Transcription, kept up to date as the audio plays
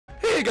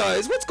Hey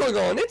guys, what's going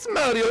on? It's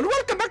Mario and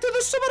welcome back to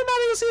the Super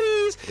Mario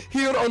series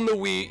here on the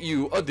Wii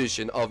U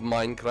edition of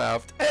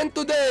Minecraft. And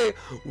today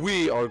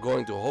we are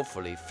going to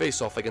hopefully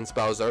face off against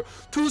Bowser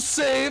to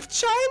save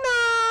China!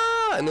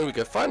 And then we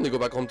can finally go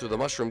back home to the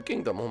Mushroom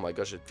Kingdom. Oh my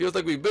gosh, it feels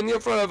like we've been here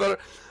forever.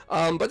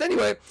 But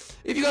anyway,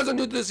 if you guys are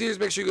new to the series,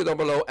 make sure you go down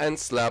below and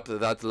slap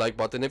that like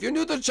button. If you're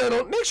new to the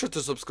channel, make sure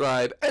to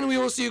subscribe. And we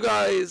will see you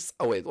guys.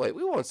 Oh wait, we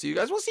won't see you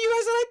guys. We'll see you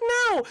guys right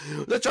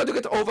now. Let's try to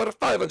get over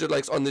 500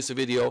 likes on this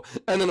video.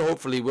 And then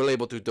hopefully we'll be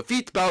able to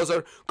defeat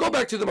Bowser, go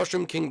back to the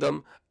Mushroom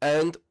Kingdom,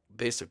 and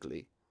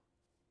basically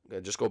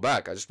just go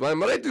back.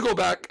 I'm ready to go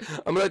back.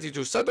 I'm ready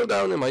to settle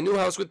down in my new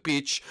house with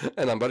Peach,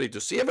 and I'm ready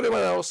to see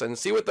everyone else and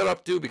see what they're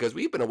up to, because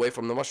we've been away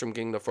from the Mushroom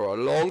Kingdom for a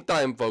long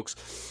time,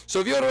 folks. So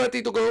if you're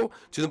ready to go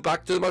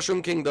back to the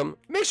Mushroom Kingdom,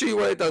 make sure you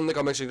write down in the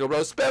comment section below.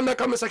 Spam that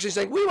comment section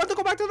saying we want to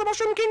go back to the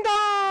Mushroom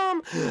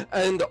Kingdom,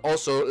 and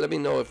also let me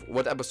know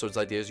what episodes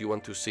ideas you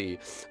want to see.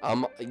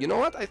 You know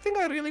what? I think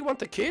I really want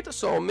a kid,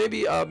 so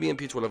maybe me and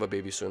Peach will have a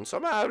baby soon.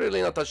 So I'm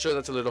really not that sure.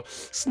 That's a little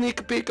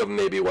sneak peek of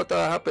maybe what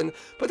happened.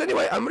 But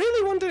anyway, I'm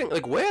really wondering,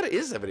 like, where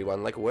is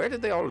everyone? Like, where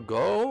did they all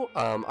go?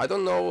 I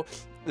don't know.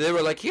 They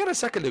were like here a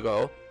second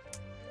ago,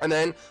 and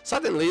then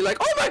suddenly, like,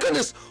 oh my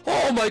goodness,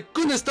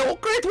 the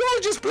Great Wall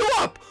just blew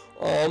up.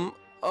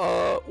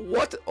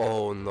 What?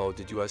 Oh no,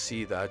 did you guys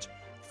see that?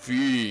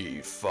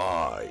 Fee,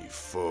 fi,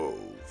 fo,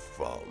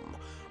 fum.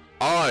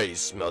 I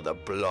smell the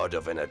blood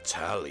of an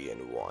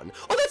Italian one.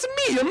 Oh, that's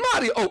me,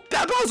 Mario. Oh,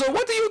 Bowser,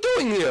 what are you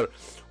doing here?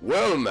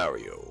 Well,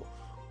 Mario,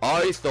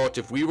 I thought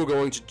if we were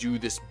going to do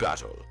this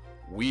battle,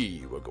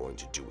 we were going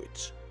to do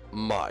it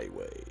my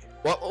way.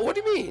 Well, what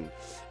do you mean?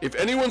 If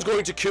anyone's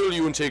going to kill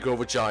you and take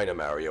over China,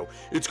 Mario,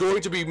 it's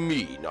going to be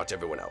me, not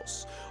everyone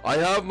else. I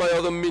have my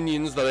other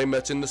minions that I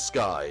met in the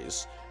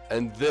skies,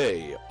 and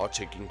they are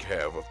taking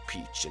care of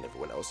Peach and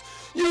everyone else.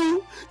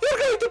 You're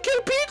going to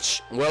kill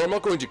Peach? Well, I'm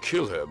not going to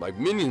kill her. My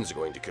minions are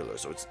going to kill her,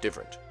 so it's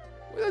different.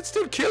 Well, it's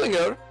still killing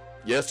her.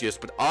 Yes,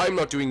 but I'm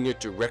not doing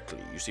it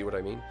directly. You see what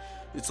I mean?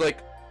 It's like,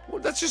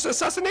 well, that's just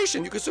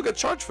assassination. You can still get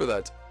charged for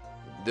that.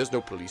 There's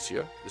no police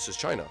here. This is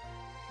China.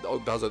 Oh,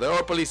 Bowser, there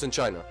are police in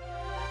China.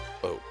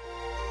 Oh.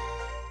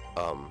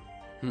 I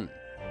don't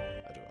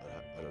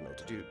know what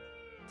to do.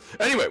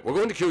 Anyway, we're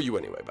going to kill you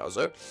anyway,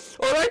 Bowser.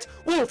 Alright,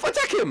 Wolf,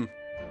 attack him!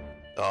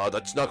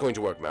 That's not going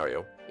to work,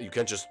 Mario. You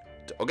can't just...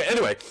 Okay,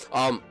 anyway,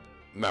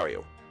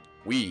 Mario,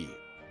 we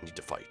need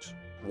to fight.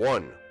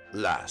 One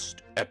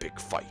last epic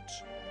fight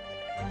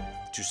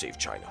to save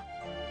China.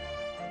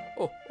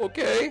 Oh,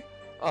 okay.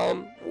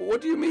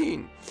 What do you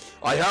mean?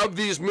 I have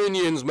these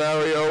minions,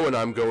 Mario, and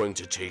I'm going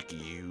to take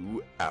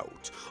you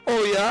out.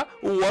 Oh, yeah?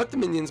 What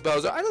minions,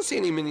 Bowser? I don't see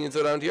any minions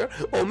around here.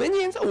 Oh,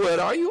 minions? Where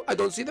are you? I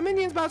don't see the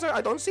minions, Bowser.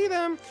 I don't see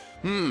them.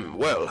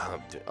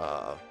 Well,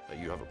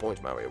 you have a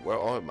point, Mario. Where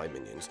are my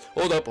minions?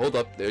 Hold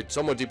up. They're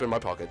somewhere deep in my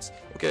pockets.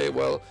 Okay,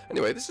 well,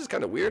 anyway, this is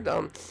kind of weird.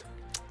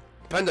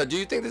 Panda, do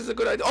you think this is a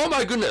good idea? Oh,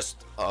 my goodness.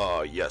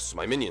 Yes,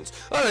 my minions.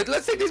 All right,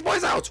 let's take these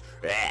boys out.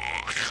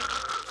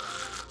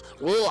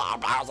 We are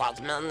Bowser's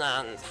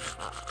minions.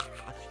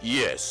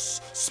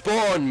 Yes,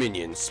 spawn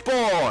minions,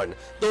 spawn.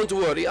 Don't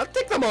worry, I'll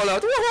take them all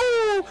out.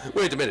 Woohoo!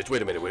 Wait a minute.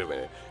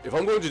 If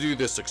I'm going to do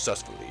this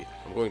successfully,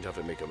 I'm going to have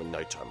to make them a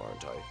nighttime,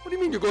 aren't I? What do you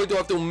mean you're going to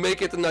have to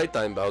make it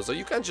nighttime, Bowser?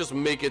 You can't just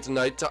make it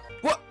nighttime.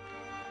 What?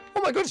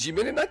 Oh my gosh, you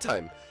made it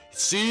nighttime.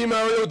 See,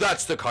 Mario,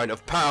 that's the kind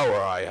of power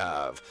I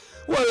have.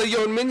 Well,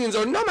 your minions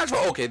are no match for...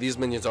 Okay, these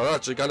minions are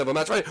actually kind of a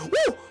match for...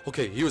 Woo!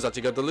 Okay, he was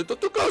actually got a little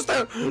too close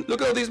there.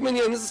 Look at all these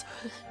minions.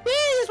 We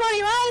just want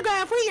your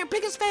autograph. We're your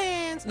biggest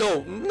fans.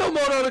 No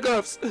more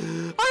autographs. I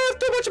have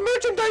too much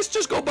merchandise.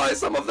 Just go buy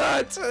some of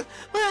that.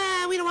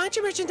 Well, we don't want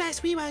your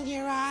merchandise. We want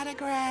your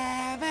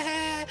autograph.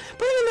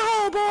 Put it in the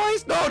hole,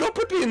 boys. No, don't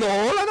put me in the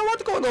hole. I don't want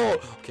to go in the hole.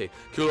 Okay,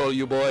 kill all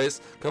you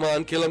boys. Come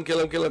on, kill him.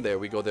 There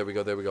we go.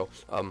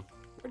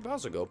 Where'd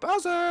Bowser go?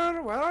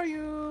 Bowser, where are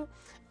you?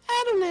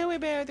 I don't know where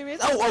Bowser is.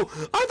 Oh,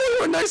 I thought you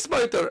were a nice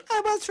fighter.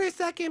 I was for a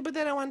second, but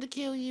then I wanted to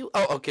kill you.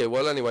 Oh, okay,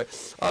 well, anyway.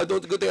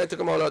 Good thing I took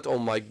them all out. Oh,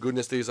 my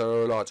goodness, these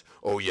are a lot.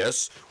 Oh,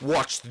 yes?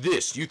 Watch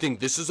this. You think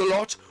this is a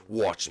lot?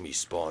 Watch me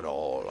spawn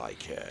all I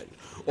can.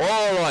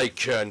 All I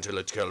can till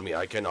it kill me.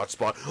 I cannot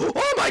spawn.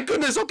 Oh, my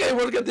goodness. Okay,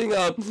 we're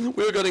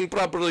getting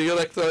properly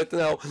erect right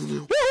now.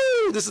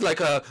 Woohoo! This is like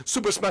a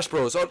Super Smash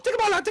Bros. Oh, take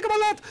them all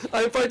out.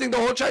 I'm fighting the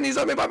whole Chinese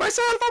army by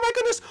myself. Oh, my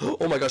goodness.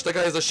 Oh, my gosh, that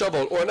guy has a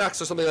shovel or an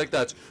axe or something like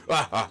that.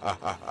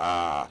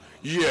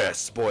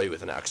 Yes, boy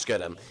with an axe,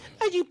 get him.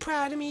 Are you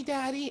proud of me,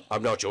 Daddy?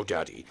 I'm not your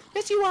daddy.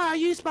 Yes, you are.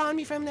 You spawned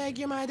me from an egg.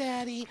 You're my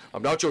daddy.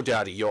 I'm not your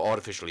daddy. You're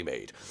artificially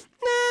made.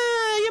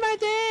 No, you're my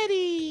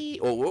daddy.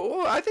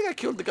 Oh, I think I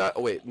killed the guy.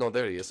 Oh, wait. No,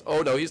 there he is.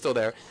 Oh, no, he's still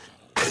there.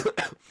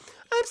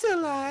 I'm still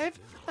alive.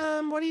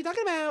 What are you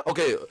talking about?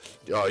 Okay,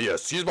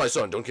 yes, he's my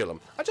son. Don't kill him.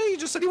 I thought you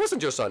just said he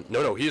wasn't your son.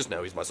 No, he is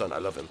now. He's my son. I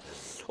love him.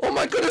 Oh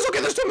my goodness,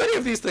 okay, there's too many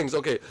of these things.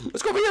 Okay,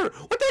 let's go over here.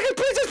 What the heck?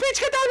 Princess Peach,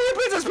 get down here,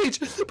 Princess Peach!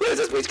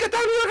 Princess Peach, get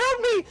down here,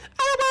 help me!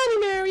 I don't want you,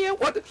 Mario.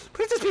 What?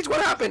 Princess Peach,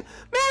 what happened?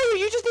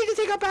 Mario, you just need to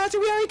take out Bowser.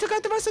 We already took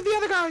out the rest of the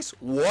other guys.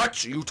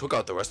 What? You took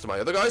out the rest of my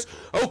other guys?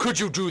 How could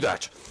you do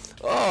that?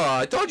 Oh,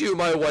 I told you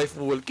my wife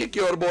will kick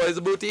your boys'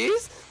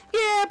 booties.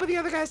 Yeah, but the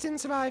other guys didn't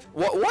survive.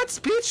 What,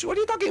 Peach? What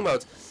are you talking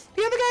about?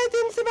 The other guys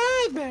didn't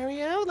survive,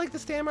 Mario. Like the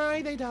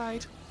samurai, they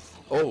died.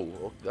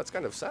 Oh, that's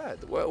kind of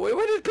sad.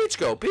 Where did Peach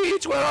go?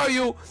 Peach, where are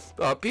you?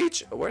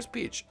 Peach? Where's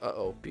Peach?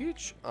 Uh-oh,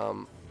 Peach?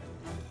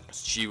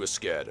 She was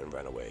scared and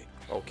ran away.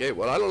 Okay,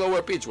 well, I don't know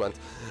where Peach went.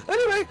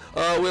 Anyway,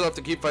 we'll have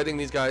to keep fighting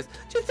these guys.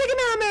 Just take him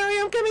out,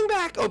 Mario. I'm coming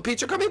back. Oh,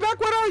 Peach, you're coming back?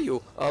 Where are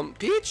you?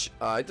 Peach?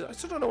 I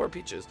still don't know where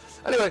Peach is.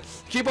 Anyway,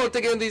 keep on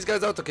taking these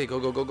guys out. Okay, go.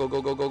 Okay.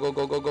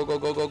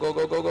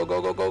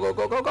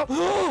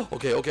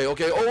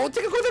 Oh,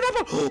 take a go to that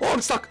one. Oh,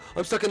 I'm stuck.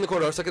 I'm stuck in the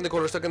corner.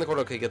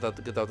 Okay, get out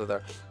of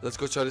there. Let's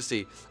go try to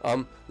see.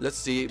 Let's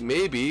see.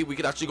 Maybe we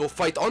could actually go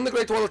fight on the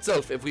Great Wall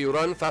itself if we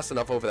run fast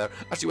enough over there.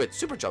 Actually, wait.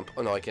 Super jump.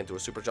 Oh no, I can't do a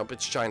super jump.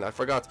 It's China. I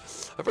forgot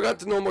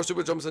no more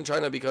super jumps in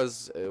China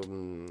because,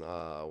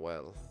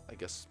 well, I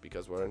guess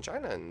because we're in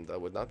China and that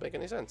would not make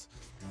any sense.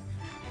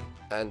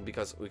 And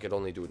because we could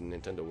only do it in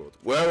Nintendo World.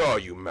 Where are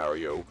you,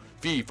 Mario?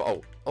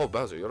 FIFA. Oh,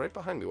 Bowser, you're right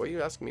behind me. Why are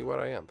you asking me where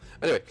I am?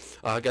 Anyway,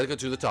 gotta go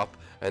to the top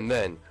and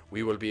then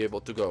we will be able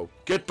to go.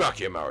 Get back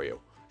here,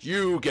 Mario.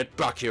 You get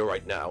back here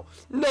right now.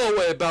 No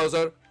way,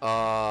 Bowser.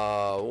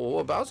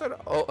 Bowser?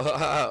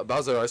 Oh,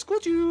 Bowser, I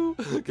schooled you.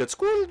 Get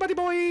schooled, buddy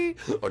boy.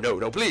 Oh,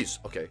 no, please.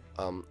 Okay,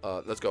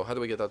 let's go. How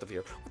do we get out of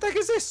here? What the heck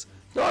is this?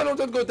 No, I don't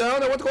want to go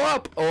down. I want to go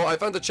up. Oh, I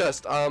found a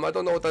chest. I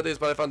don't know what that is,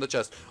 but I found the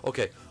chest.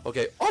 Okay.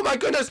 Oh, my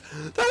goodness.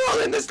 They're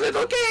all in this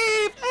little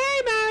cave.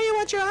 Hey, Mario,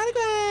 what's your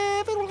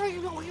autograph?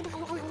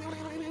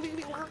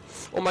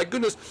 Oh my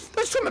goodness,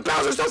 there's too many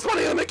Bowser, stop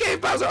spawning in the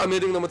cave, Bowser! I'm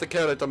hitting them with the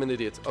carrot, I'm an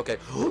idiot. Okay.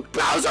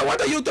 Bowser, what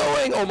are you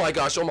doing? Oh my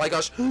gosh.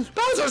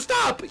 Bowser,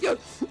 stop! Yeah.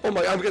 Oh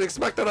my, I'm getting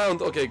smacked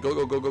around. Okay, go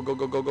the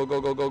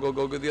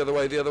other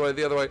way.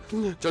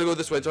 Try to go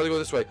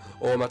this way.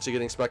 Oh, I'm actually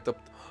getting smacked up.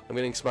 I'm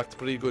getting smacked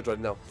pretty good right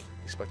now.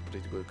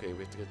 Okay,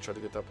 wait, try to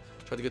get up.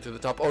 Try to get to the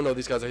top. Oh no,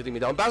 these guys are hitting me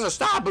down. Bowser,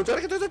 stop! I'm trying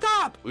to get to the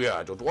top! Yeah,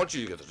 I don't want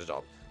you to get to the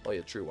top. Oh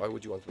yeah, true. Why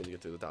would you want me to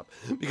get to the top?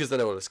 Because then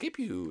I will escape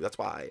you. That's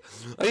why.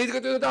 I need to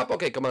get to the top.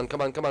 Okay, come on,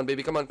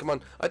 baby. Come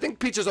on. I think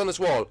Peach is on this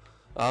wall.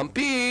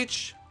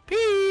 Peach.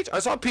 I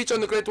saw Peach on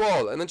the Great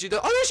Wall. And then she did.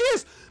 Oh, there she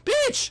is.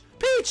 Peach.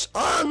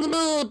 On the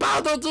move.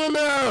 Bowser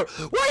Jr.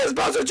 Why is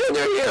Bowser Jr.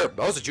 here?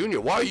 Bowser Jr.,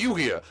 why are you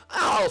here?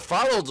 I'll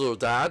follow you,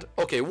 Dad.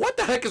 Okay, what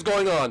the heck is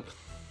going on?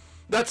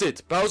 That's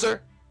it.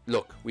 Bowser,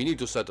 look, we need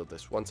to settle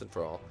this once and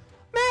for all.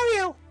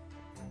 Mario.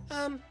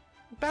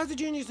 Bowser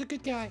Jr. is a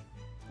good guy.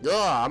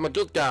 Yeah, I'm a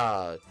good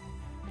guy.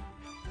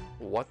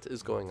 What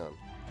is going on?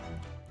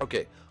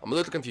 Okay, I'm a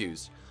little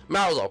confused.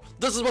 Mario,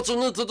 this is what you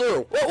need to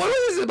do.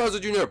 What is it, Bowser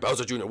Jr.?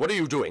 Bowser Jr., what are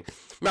you doing?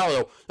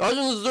 Mario, all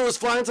you need to do is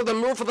fly into the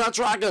moon for that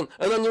dragon,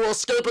 and then you will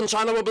escape and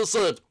China will be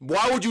saved.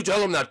 Why would you tell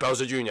him that,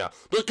 Bowser Jr.?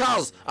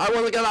 Because I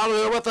want to get out of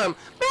here with him.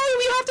 Mario,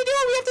 we have to do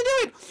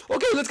it.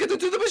 Okay, let's get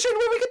into the mission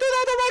where we can do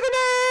that. Oh my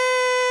goodness!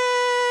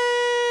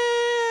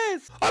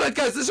 Alright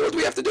guys, this is what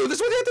we have to do.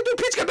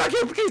 Peach, get back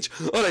here, Peach.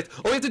 Alright,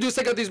 all we have to do is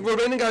take out these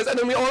remaining guys and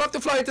then we all have to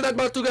fly into that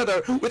mud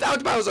together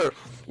without Bowser.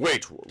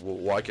 Wait,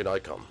 why can I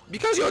come?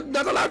 Because you're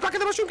not allowed back in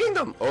the Mushroom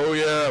Kingdom. Oh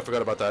yeah, I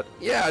forgot about that.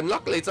 Yeah, and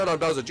luckily it's not on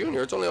Bowser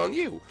Jr., it's only on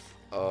you.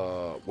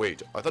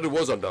 Wait, I thought it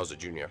was on Bowser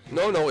Jr.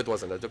 No, it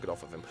wasn't. I took it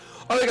off of him.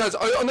 Alright guys,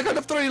 on the count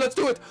of 3, let's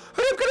do it.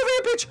 Hurry up, get over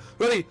here, Peach.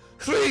 Ready?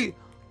 3,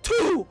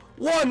 2,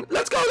 1.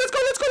 Let's go.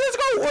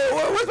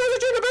 Where's Bowser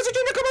Jr.? Bowser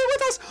Jr., come on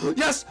with us.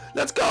 Yes,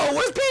 let's go.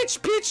 Where's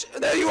Peach? Peach,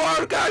 there you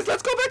are, guys.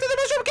 Let's go back to the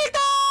Mushroom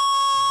Kingdom.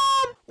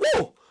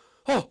 Whoa.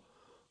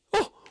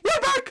 Oh,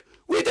 we're back.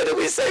 We did it.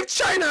 We saved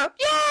China.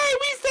 Yay,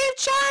 we saved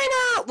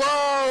China.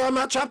 Whoa, I'm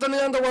not trapped in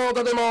the underworld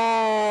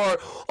anymore.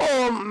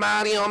 Oh,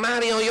 Mario,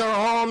 you're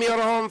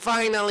home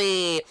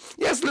finally.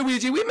 Yes,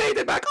 Luigi, we made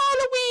it back. Oh,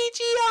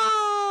 Luigi.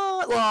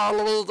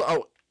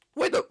 Oh,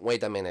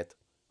 wait a minute.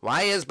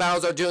 Why is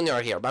Bowser Jr.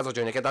 here? Bowser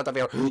Jr., get out of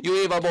here,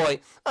 you evil boy.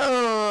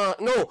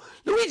 No,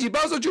 Luigi,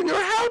 Bowser Jr.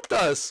 helped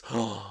us.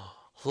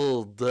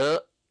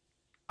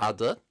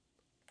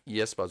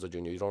 Yes, Bowser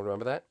Jr., you don't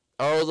remember that?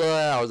 I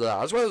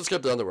just wanted to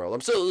skip the underworld. I'm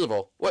still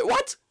evil. Wait,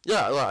 what?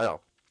 Yeah.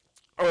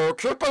 Oh,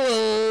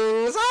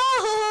 Tripolarz.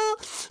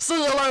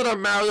 See you later,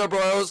 Mario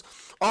Bros.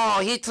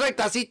 Oh, he tricked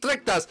us.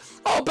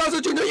 Oh,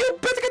 Bowser Jr., you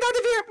better get out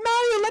of here.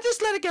 Mario, let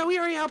it go. He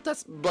already helped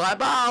us.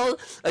 Bye-bye.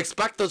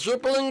 Expect the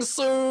Tripolarz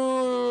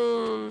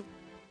soon.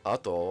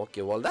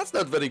 Okay, well, that's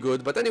not very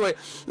good. But anyway,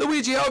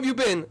 Luigi, how have you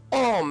been?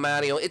 Oh,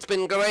 Mario, it's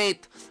been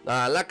great.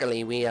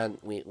 Luckily, we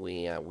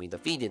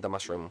defeated the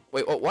mushroom.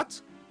 Wait,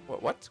 what?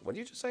 What did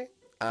you just say?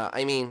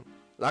 I mean,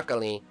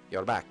 luckily,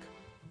 you're back.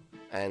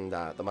 And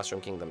the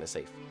Mushroom Kingdom is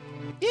safe.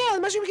 Yeah,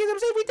 the Mushroom Kingdom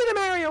is safe. We did it,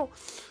 Mario.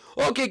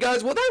 Okay,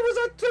 guys, well, that was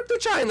our trip to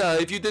China.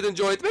 If you did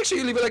enjoy it, make sure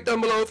you leave a like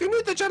down below. If you're new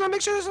to the channel,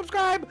 make sure to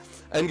subscribe.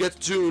 And get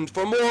tuned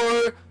for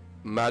more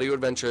Mario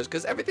Adventures,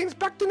 because everything's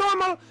back to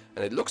normal,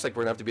 and it looks like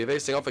we're gonna have to be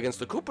facing off against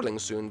the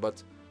Koopalings soon,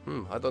 but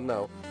I don't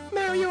know.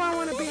 Mario, I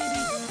want a baby.